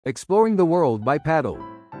Exploring the World by Paddle.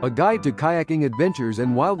 A guide to kayaking adventures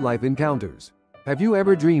and wildlife encounters. Have you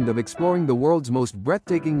ever dreamed of exploring the world's most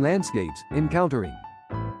breathtaking landscapes, encountering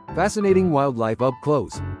fascinating wildlife up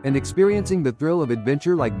close, and experiencing the thrill of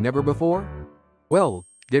adventure like never before? Well,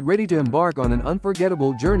 get ready to embark on an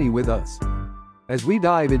unforgettable journey with us as we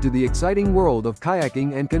dive into the exciting world of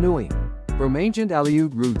kayaking and canoeing. From ancient Aleut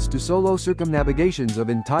routes to solo circumnavigations of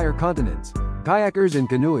entire continents, kayakers and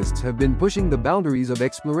canoeists have been pushing the boundaries of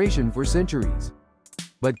exploration for centuries.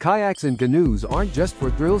 But kayaks and canoes aren't just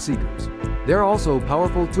for thrill seekers. They're also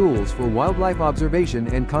powerful tools for wildlife observation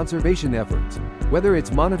and conservation efforts. Whether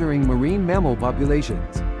it's monitoring marine mammal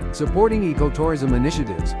populations, supporting ecotourism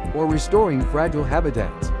initiatives, or restoring fragile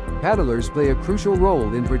habitats, paddlers play a crucial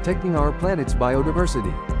role in protecting our planet's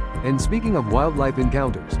biodiversity. And speaking of wildlife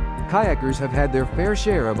encounters, kayakers have had their fair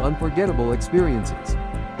share of unforgettable experiences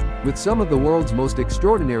with some of the world's most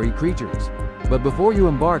extraordinary creatures. But before you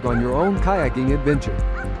embark on your own kayaking adventure,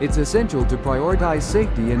 it's essential to prioritize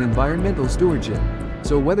safety and environmental stewardship.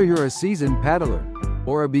 So whether you're a seasoned paddler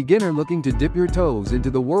or a beginner looking to dip your toes into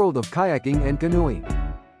the world of kayaking and canoeing,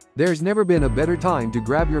 there's never been a better time to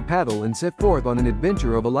grab your paddle and set forth on an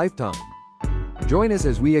adventure of a lifetime. Join us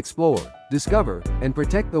as we explore, discover, and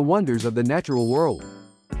protect the wonders of the natural world.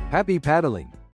 Happy paddling!